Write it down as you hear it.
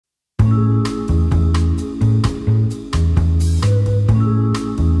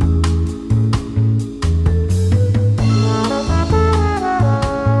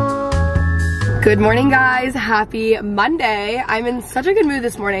Good morning, guys. Happy Monday. I'm in such a good mood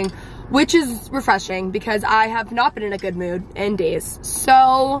this morning, which is refreshing because I have not been in a good mood in days.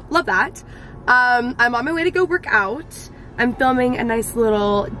 So love that. I'm on my way to go work out. I'm filming a nice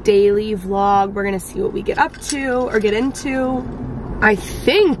little daily vlog. We're gonna see what we get up to or get into. I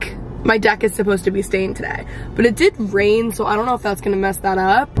think my deck is supposed to be staying today, but it did rain, so I don't know if that's gonna mess that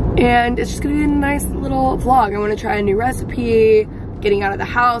up. And it's just gonna be a nice little vlog. I wanna try a new recipe, getting out of the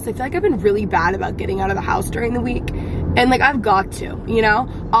house. I feel like I've been really bad about getting out of the house during the week. And like, I've got to, you know?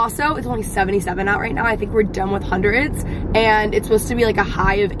 Also, it's only 77 out right now. I think we're done with hundreds. And it's supposed to be like a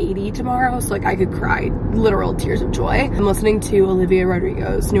high of 80 tomorrow. So like, I could cry literal tears of joy. I'm listening to Olivia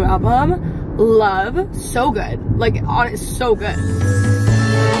Rodrigo's new album, Love. So good. Like, it's so good.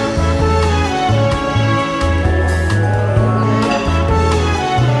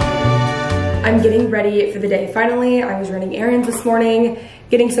 I'm getting ready for the day. Finally, I was running errands this morning,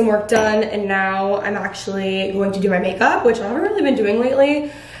 getting some work done, and now I'm actually going to do my makeup, which I haven't really been doing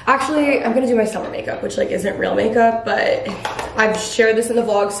lately. Actually, I'm gonna do my summer makeup, which like isn't real makeup, but I've shared this in the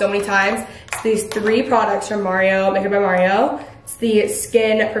vlog so many times. It's these 3 products from Mario, Makeup by Mario. It's the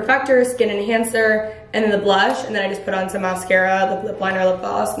Skin Perfector, Skin Enhancer, and then the blush, and then I just put on some mascara, lip liner, lip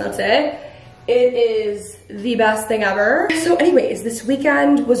gloss, and that's it. It is the best thing ever. So anyways, this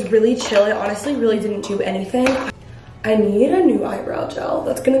weekend was really chill. I honestly really didn't do anything. I need a new eyebrow gel.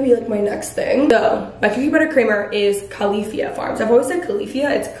 That's gonna be like my next thing. So my cookie butter creamer is Califia Farms. I've always said Califia,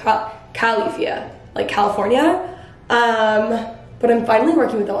 it's Califia, like California. But I'm finally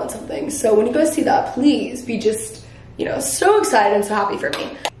working with them on something. So when you guys see that, please be just, you know, so excited and so happy for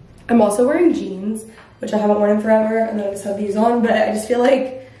me. I'm also wearing jeans, which I haven't worn in forever, and then I just have these on, but I just feel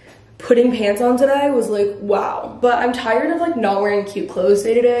like putting pants on today was like, wow. But I'm tired of like not wearing cute clothes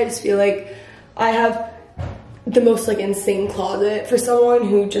day to day. I just feel like I have the most like insane closet for someone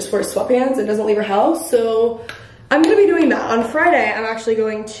who just wears sweatpants and doesn't leave her house. So I'm gonna be doing that. On Friday, I'm actually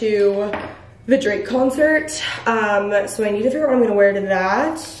going to the Drake concert. So I need to figure out what I'm gonna wear to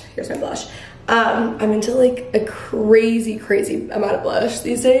that. Here's my blush. I'm into like a crazy amount of blush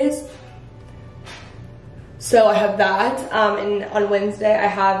these days. So I have that, and on Wednesday I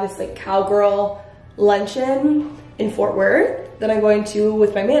have this like cowgirl luncheon in Fort Worth that I'm going to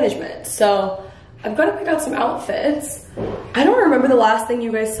with my management. So I've got to pick out some outfits. I don't remember the last thing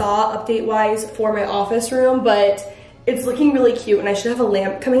you guys saw update wise for my office room, but it's looking really cute, and I should have a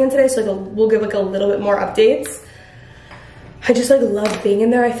lamp coming in today, so like we'll give like a little bit more updates. I just like love being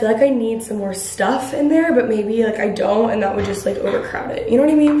in there. I feel like I need some more stuff in there, but maybe like I don't, and that would just like overcrowd it. You know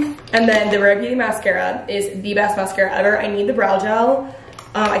what I mean? And then the Rare Beauty mascara is the best mascara ever. I need the brow gel.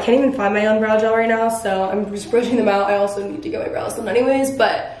 I can't even find my own brow gel right now, so I'm just brushing them out. I also need to get my brows done anyways,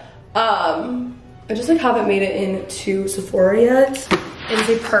 but I just like haven't made it into Sephora yet. It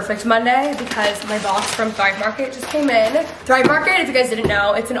is a perfect Monday because my boss from Thrive Market just came in. Thrive Market, if you guys didn't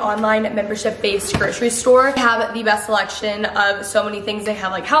know, it's an online membership-based grocery store. They have the best selection of so many things. They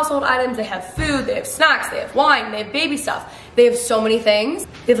have like household items, they have food, they have snacks, they have wine, they have baby stuff. They have so many things.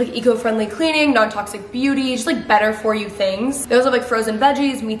 They have like eco-friendly cleaning, non-toxic beauty, just like better for you things. They also have like frozen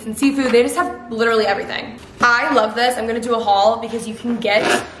veggies, meats and seafood. They just have literally everything. I love this. I'm gonna do a haul because you can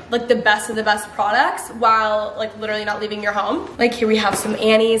get like the best of the best products while like literally not leaving your home. Like here we have some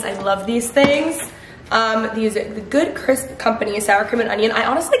Annie's. I love these things. These are the Good Crisp Company sour cream and onion. I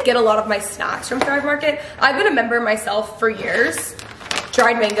honestly get a lot of my snacks from Thrive Market. I've been a member myself for years.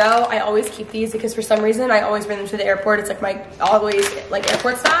 Dried mango, I always keep these because for some reason I always bring them to the airport. It's like my always like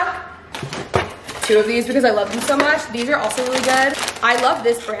airport snack. 2 of these because I love them so much. These are also really good. I love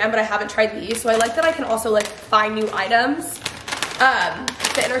this brand, but I haven't tried these. So I like that I can also like find new items.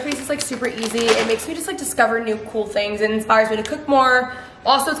 The interface is like super easy. It makes me just like discover new cool things and inspires me to cook more.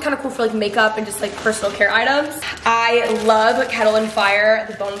 Also, it's kind of cool for like makeup and just like personal care items. I love Kettle and Fire,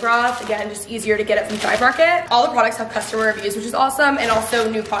 the bone broth. Again, just easier to get it from Thrive Market. All the products have customer reviews, which is awesome. And also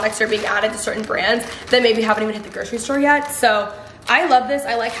new products are being added to certain brands that maybe haven't even hit the grocery store yet. So I love this.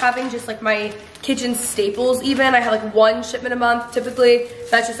 I like having just like my kitchen staples even. I have like 1 shipment a month typically.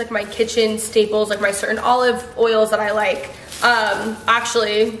 That's just like my kitchen staples, like my certain olive oils that I like.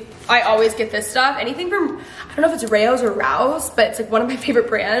 Actually, I always get this stuff. Anything from, I don't know if it's Rao's or Rouse, but it's like one of my favorite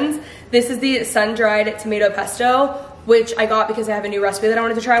brands. This is the sun-dried tomato pesto. which I got because I have a new recipe that I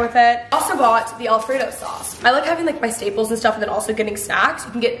wanted to try with it. Also got the Alfredo sauce. I like having like my staples and stuff and then also getting snacks.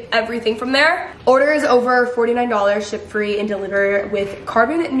 You can get everything from there. Orders over $49, ship free and deliver with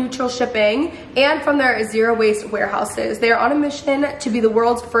carbon neutral shipping, and from their zero waste warehouses. They are on a mission to be the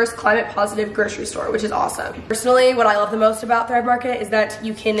world's first climate positive grocery store, which is awesome. Personally, what I love the most about Thrive Market is that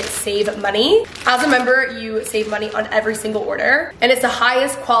you can save money. As a member, you save money on every single order, and it's the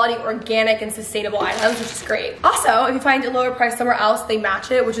highest quality organic and sustainable items, which is great. Also, if you find a lower price somewhere else, they match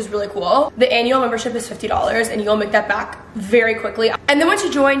it, which is really cool. The annual membership is $50 and you'll make that back very quickly. And then once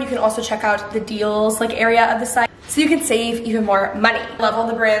you join, you can also check out the deals like area of the site so you can save even more money. Love all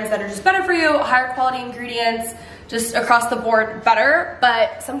the brands that are just better for you, higher quality ingredients, just across the board better,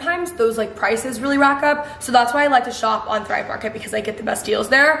 but sometimes those like prices really rack up. So that's why I like to shop on Thrive Market, because I get the best deals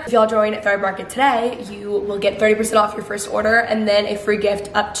there. If y'all join Thrive Market today, you will get 30% off your first order and then a free gift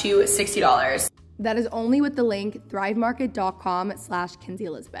up to $60. That is only with the link thrivemarket.com/Kenzie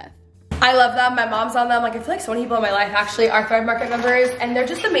Elizabeth. I love them. My mom's on them. Like, I feel like so many people in my life actually are Thrive Market members, and they're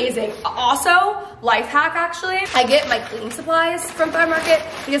just amazing. Also, life hack actually, I get my cleaning supplies from Thrive Market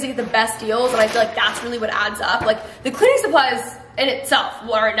because I get the best deals, and I feel like that's really what adds up. Like, the cleaning supplies in itself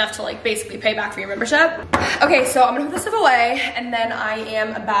are enough to like basically pay back for your membership. Okay, so I'm gonna put this stuff away, and then I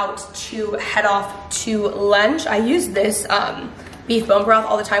am about to head off to lunch. I use this beef bone broth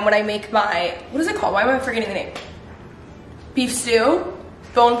all the time when I make my, what is it called? Why am I forgetting the name? Beef stew?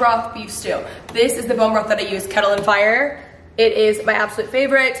 Bone broth beef stew. This is the bone broth that I use, Kettle and Fire. It is my absolute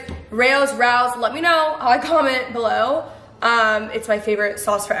favorite. Rails, Rouse, let me know how I comment below. It's my favorite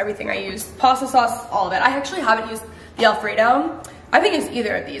sauce for everything I use. Pasta sauce, all of it. I actually haven't used the Alfredo. I think it's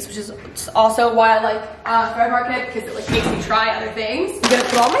either of these, which is also why I like Thrive Market, because it like makes me try other things. I'm gonna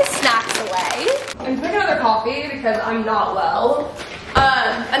put all my snacks away. I'm gonna make another coffee because I'm not well.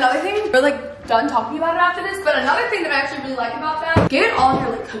 Another thing, we're like done talking about it after this, but another thing that I actually really like about them, get all your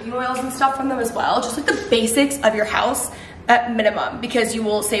like cooking oils and stuff from them as well. Just like the basics of your house at minimum, because you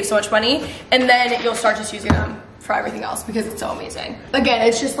will save so much money, and then you'll start just using them for everything else because it's so amazing. Again,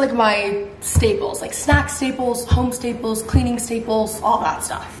 it's just like my staples, like snack staples, home staples, cleaning staples, all that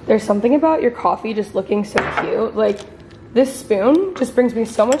stuff. There's something about your coffee just looking so cute. Like, this spoon just brings me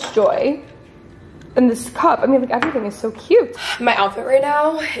so much joy. And this cup, I mean, like, everything is so cute. My outfit right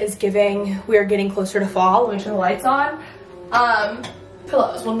now is giving, we are getting closer to fall. Let me turn the lights on.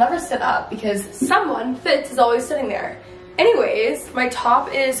 Pillows will never sit up because someone Fitz is always sitting there. Anyways, my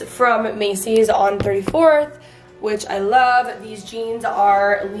top is from Macy's on 34th, which I love. These jeans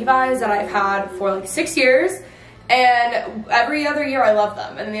are Levi's that I've had for like 6 years. And every other year I love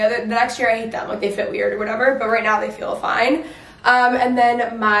them. And the next year I hate them, like they fit weird or whatever, but right now they feel fine. And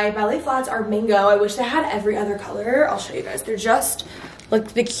then my ballet flats are mango. I wish they had every other color. I'll show you guys. They're just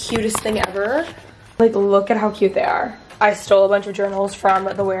like the cutest thing ever. Like, look at how cute they are. I stole a bunch of journals from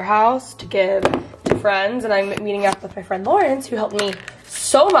the warehouse to give to friends, and I'm meeting up with my friend Lawrence, who helped me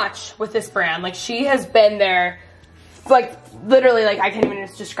so much with this brand. Like, she has been there, like, literally, like, I can't even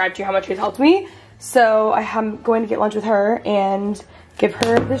just describe to you how much she's helped me. So I am going to get lunch with her and give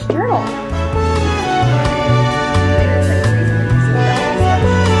her this journal.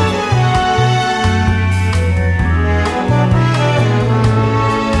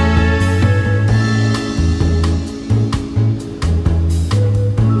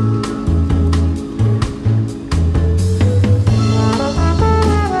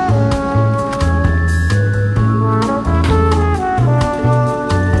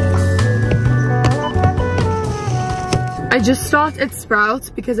 I just stopped at Sprouts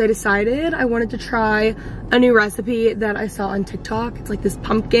because I decided I wanted to try a new recipe that I saw on TikTok. It's like this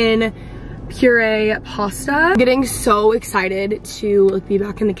pumpkin puree pasta. I'm getting so excited to like be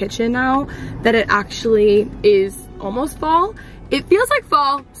back in the kitchen now that it actually is almost fall. It feels like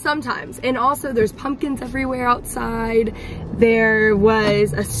fall sometimes, and also there's pumpkins everywhere outside. There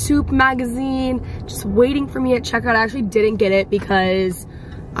was a soup magazine just waiting for me at checkout. I actually didn't get it because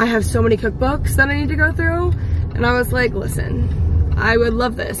I have so many cookbooks that I need to go through. And I was like, listen, I would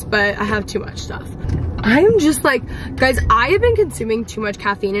love this, but I have too much stuff. I'm just like, guys, I have been consuming too much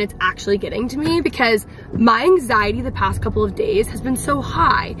caffeine and it's actually getting to me because my anxiety the past couple of days has been so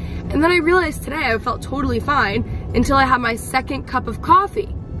high. And then I realized today I felt totally fine until I had my second cup of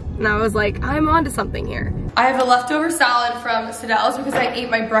coffee. And I was like, I'm onto something here. I have a leftover salad from Sadel's because I ate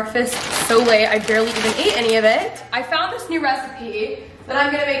my breakfast so late, I barely even ate any of it. I found this new recipe that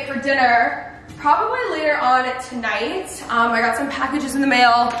I'm gonna make for dinner probably later on tonight. I got some packages in the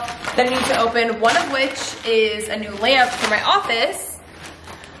mail that I need to open, one of which is a new lamp for my office.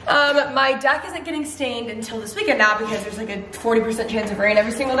 My deck isn't getting stained until this weekend now because there's like a 40% chance of rain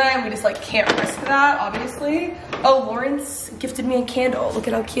every single day and we just like can't risk that, obviously. Oh, Lawrence gifted me a candle. Look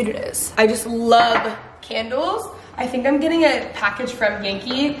at how cute it is. I just love candles. I think I'm getting a package from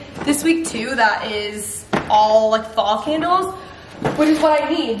Yankee this week too that is all like fall candles, which is what I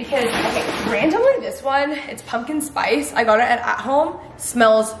need because, okay, randomly this one, it's pumpkin spice. I got it at home.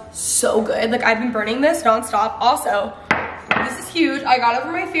 Smells so good. Like I've been burning this nonstop. Also, this is huge. I got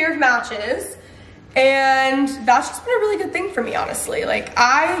over my fear of matches and that's just been a really good thing for me, honestly. Like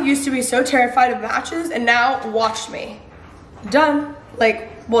I used to be so terrified of matches and now watch me. Done. Like,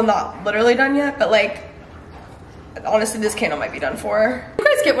 well, not literally done yet, but like, honestly, this candle might be done for. You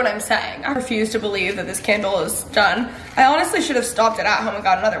guys get what I'm saying. I refuse to believe that this candle is done. I honestly should have stopped it at home and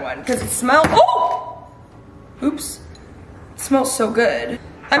got another one because it smells, oh! Oops. It smells so good.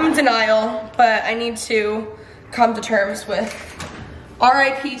 I'm in denial, but I need to come to terms with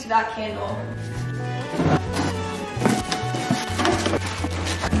RIP to that candle.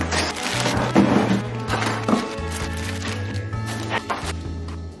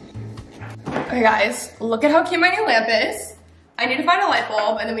 Okay guys, look at how cute my new lamp is. I need to find a light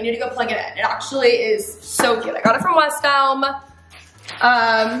bulb and then we need to go plug it in. It actually is so cute. I got it from West Elm.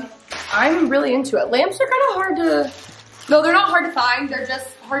 I'm really into it. Lamps are kind of hard to, no, they're not hard to find. They're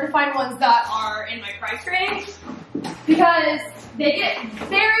just hard to find ones that are in my price range because they get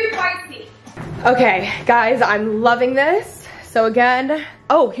very pricey. Okay guys, I'm loving this. So again,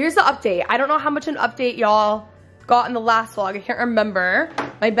 oh, here's the update. I don't know how much an update y'all got in the last vlog. I can't remember.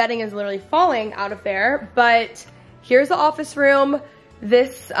 My bedding is literally falling out of there, but here's the office room.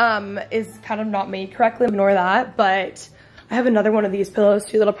 This is kind of not made correctly, ignore that, but I have another one of these pillows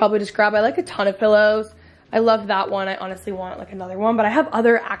too that I'll probably just grab. I like a ton of pillows. I love that one. I honestly want like another one, but I have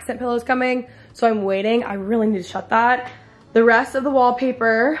other accent pillows coming, so I'm waiting. I really need to shut that. The rest of the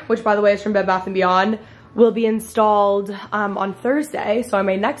wallpaper, which by the way is from Bed Bath & Beyond, will be installed on Thursday, so on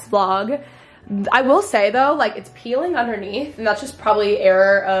my next vlog. I will say though, like it's peeling underneath and that's just probably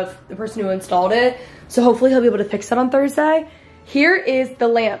error of the person who installed it. So hopefully he'll be able to fix that on Thursday. Here is the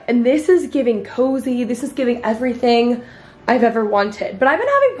lamp and this is giving cozy. This is giving everything I've ever wanted. But I've been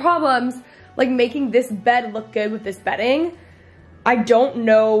having problems like making this bed look good with this bedding. I don't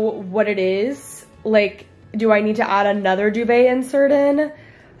know what it is. Like, do I need to add another duvet insert in?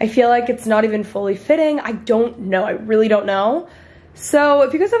 I feel like it's not even fully fitting. I don't know. I really don't know. So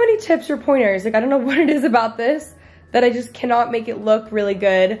if you guys have any tips or pointers, like I don't know what it is about this that I just cannot make it look really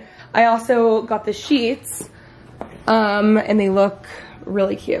good. I also got the sheets and they look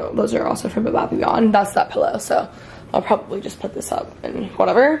really cute. Those are also from Bed Bath & Beyond. That's that pillow, so I'll probably just put this up and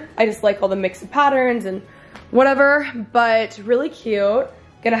whatever. I just like all the mix of patterns and whatever, but really cute.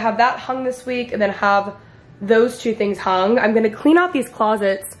 Gonna have that hung this week and then have those two things hung. I'm gonna clean out these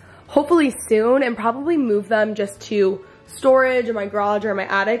closets hopefully soon and probably move them just to storage or my garage or my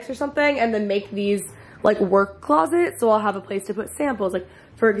attics or something and then make these like work closets so I'll have a place to put samples. Like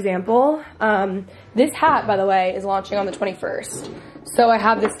for example, this hat by the way is launching on the 21st. So I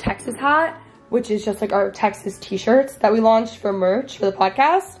have this Texas hat, which is just like our Texas t-shirts that we launched for merch for the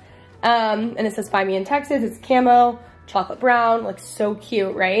podcast. And it says find me in Texas. It's camo, chocolate brown, like so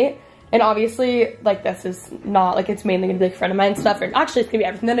cute, right? And obviously like this is not like, it's mainly gonna be like friend of mine stuff, or actually it's gonna be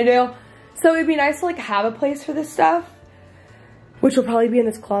everything that I do. So it'd be nice to like have a place for this stuff, which will probably be in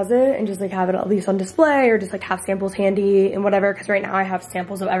this closet and just like have it at least on display or just like have samples handy and whatever. Cause right now I have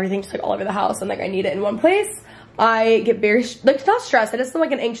samples of everything just like all over the house and like I need it in one place. I get very, like not stressed. I just am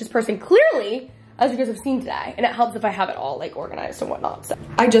like an anxious person clearly, as you guys have seen today. And it helps if I have it all like organized and whatnot. So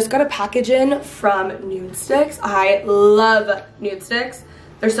I just got a package in from Nude Sticks. I love Nude Sticks.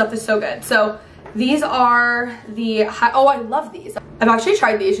 Their stuff is so good. So these are the, oh, I love these. I've actually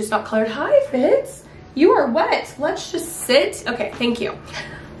tried these, just not colored. Hi, Fitz. You are wet. Let's just sit. Okay, thank you.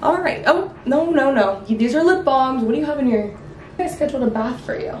 All right. Oh, no. These are lip balms. What do you have in your... I scheduled a bath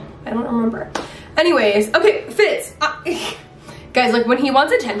for you. I don't remember. Anyways, okay, Fitz. Guys, like when he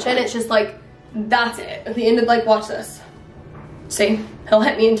wants attention, it's just like, that's it. At the end of like, watch this. See? He'll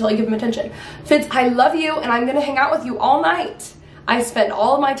hit me until I give him attention. Fitz, I love you and I'm gonna hang out with you all night. I spend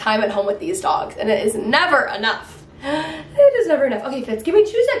all of my time at home with these dogs and it is never enough. It is never enough. Okay, Fitz, give me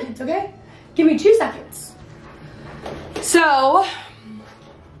 2 seconds, okay? Give me 2 seconds. So,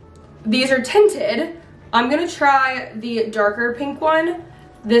 these are tinted. I'm gonna try the darker pink one.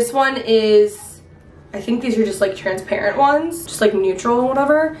 This one is, I think these are just like transparent ones, just like neutral and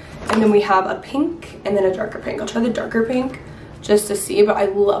whatever. And then we have a pink and then a darker pink. I'll try the darker pink just to see, but I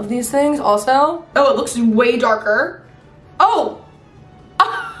love these things also. Oh, it looks way darker. Oh!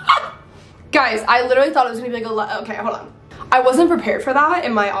 Guys, I literally thought it was gonna be like a, okay, hold on. I wasn't prepared for that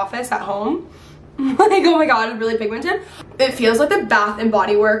in my office at home. Like, oh my god, it's really pigmented. It feels like the Bath &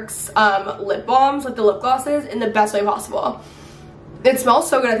 Body Works lip balms, like the lip glosses, in the best way possible. It smells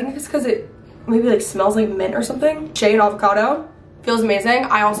so good. I think it's because it maybe like smells like mint or something. Shea and avocado. Feels amazing.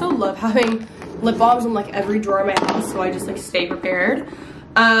 I also love having lip balms in like every drawer in my house, so I just like stay prepared.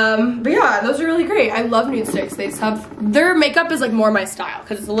 But yeah, those are really great. I love nude sticks. They just have, their makeup is like more my style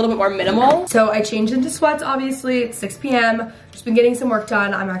because it's a little bit more minimal. So I changed into sweats, obviously. It's 6 p.m. Just been getting some work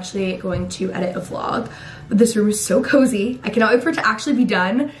done. I'm actually going to edit a vlog. But this room is so cozy. I cannot wait for it to actually be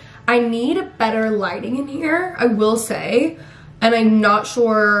done. I need better lighting in here, I will say. And I'm not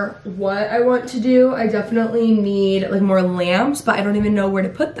sure what I want to do. I definitely need like more lamps, but I don't even know where to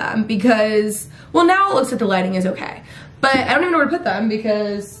put them because, well, now it looks like the lighting is okay. But I don't even know where to put them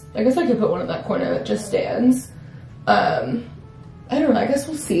because I guess I could put one in that corner that just stands. I don't know, I guess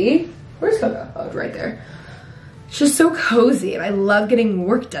we'll see. Where's Coco? Oh, right there. It's just so cozy and I love getting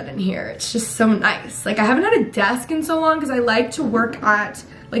work done in here. It's just so nice. Like I haven't had a desk in so long because I like to work at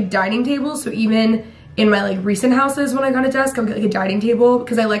like dining tables. So even in my like recent houses when I got a desk, I would get like a dining table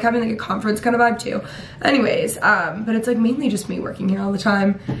because I like having like a conference kind of vibe too. Anyways, but it's like mainly just me working here all the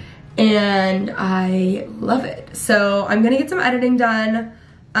time. And I love it. So I'm gonna get some editing done,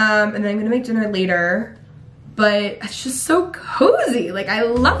 and then I'm gonna make dinner later, but it's just so cozy. Like I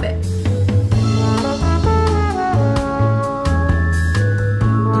love it.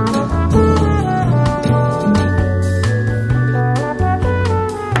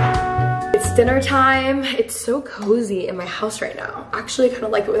 It's dinner time. It's so cozy in my house right now. Actually, I kind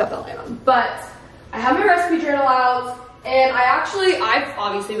of like it without the light on, but I have my recipe journal out. And I've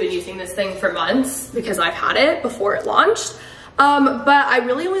obviously been using this thing for months because I've had it before it launched. But I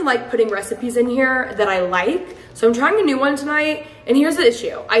really only like putting recipes in here that I like. So I'm trying a new one tonight. And here's the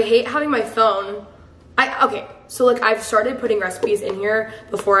issue. I hate having my phone. Okay, so like I've started putting recipes in here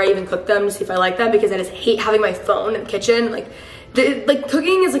before I even cook them to see if I like them because I just hate having my phone in the kitchen. Like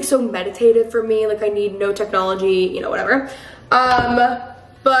cooking is like so meditative for me. Like I need no technology, you know, whatever.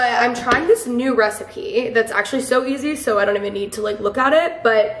 But I'm trying this new recipe that's actually so easy, so I don't even need to like look at it,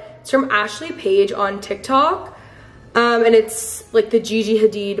 but it's from Ashley Page on TikTok. And it's like the Gigi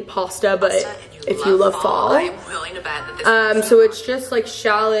Hadid pasta, but if you love fall. So it's just like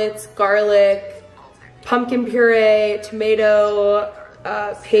shallots, garlic, pumpkin puree, tomato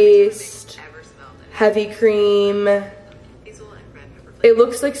paste, heavy cream. It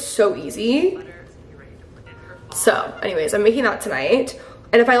looks like so easy. So anyways, I'm making that tonight.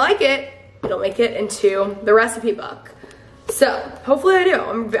 And if I like it, it'll make it into the recipe book. So hopefully I do.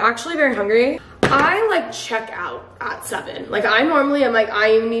 I'm actually very hungry. I like check out at 7. Like I normally am like,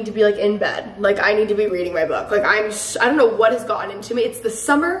 I need to be like in bed. Like I need to be reading my book. Like I don't know what has gotten into me. It's the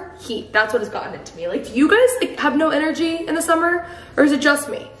summer heat. That's what has gotten into me. Like do you guys like have no energy in the summer or is it just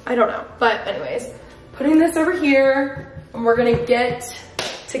me? I don't know. But anyways, putting this over here and we're gonna get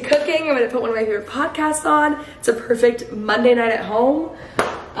to cooking. I'm gonna put one of my favorite podcasts on. It's a perfect Monday night at home.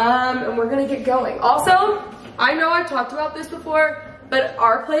 And we're gonna get going. Also, I know I've talked about this before, but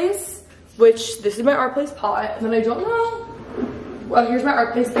our place, which this is my Our Place pot, and then I don't know, well, here's my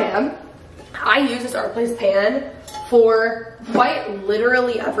Our Place pan. I use this Our Place pan for quite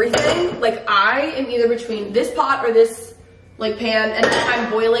literally everything. Like I am either between this pot or this like pan, and if I'm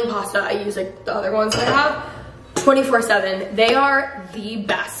boiling pasta, I use like the other ones that I have 24/7. They are the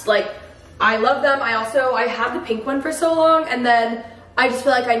best. Like I love them. I had the pink one for so long, and then I just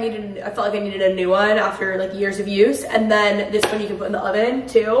feel like I felt like I needed a new one after like years of use. And then this one you can put in the oven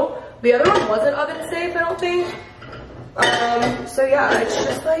too. The other one wasn't oven safe, I don't think. So yeah, it's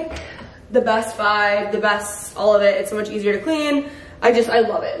just like the best vibe, the best, all of it. It's so much easier to clean. I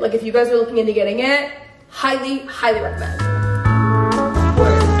love it. Like if you guys are looking into getting it, highly, highly recommend.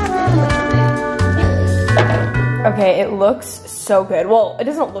 Okay, it looks so good. Well, it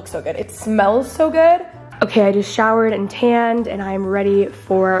doesn't look so good. It smells so good. Okay, I just showered and tanned and I'm ready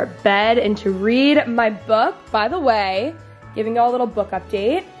for bed and to read my book. By the way, giving y'all a little book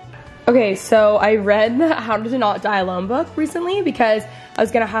update. Okay, so I read the How to Not Die Alone book recently because I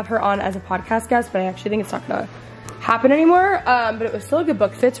was gonna have her on as a podcast guest, but I actually think it's not gonna happen anymore. But it was still a good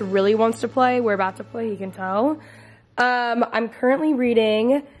book. Fitz really wants to play. We're about to play, you can tell. I'm currently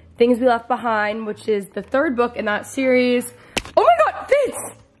reading Things We Left Behind, which is the 3rd book in that series. Oh my God, Fitz!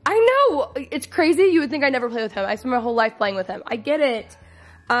 I know, it's crazy. You would think I never play with him. I spent my whole life playing with him. I get it.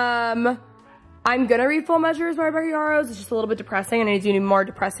 I'm gonna read Full Measures by Rebecca Yarros. It's just a little bit depressing and I need to do a more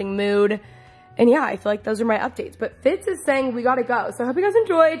depressing mood. And yeah, I feel like those are my updates. But Fitz is saying we gotta go. So I hope you guys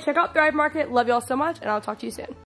enjoyed. Check out Thrive Market. Love y'all so much and I'll talk to you soon.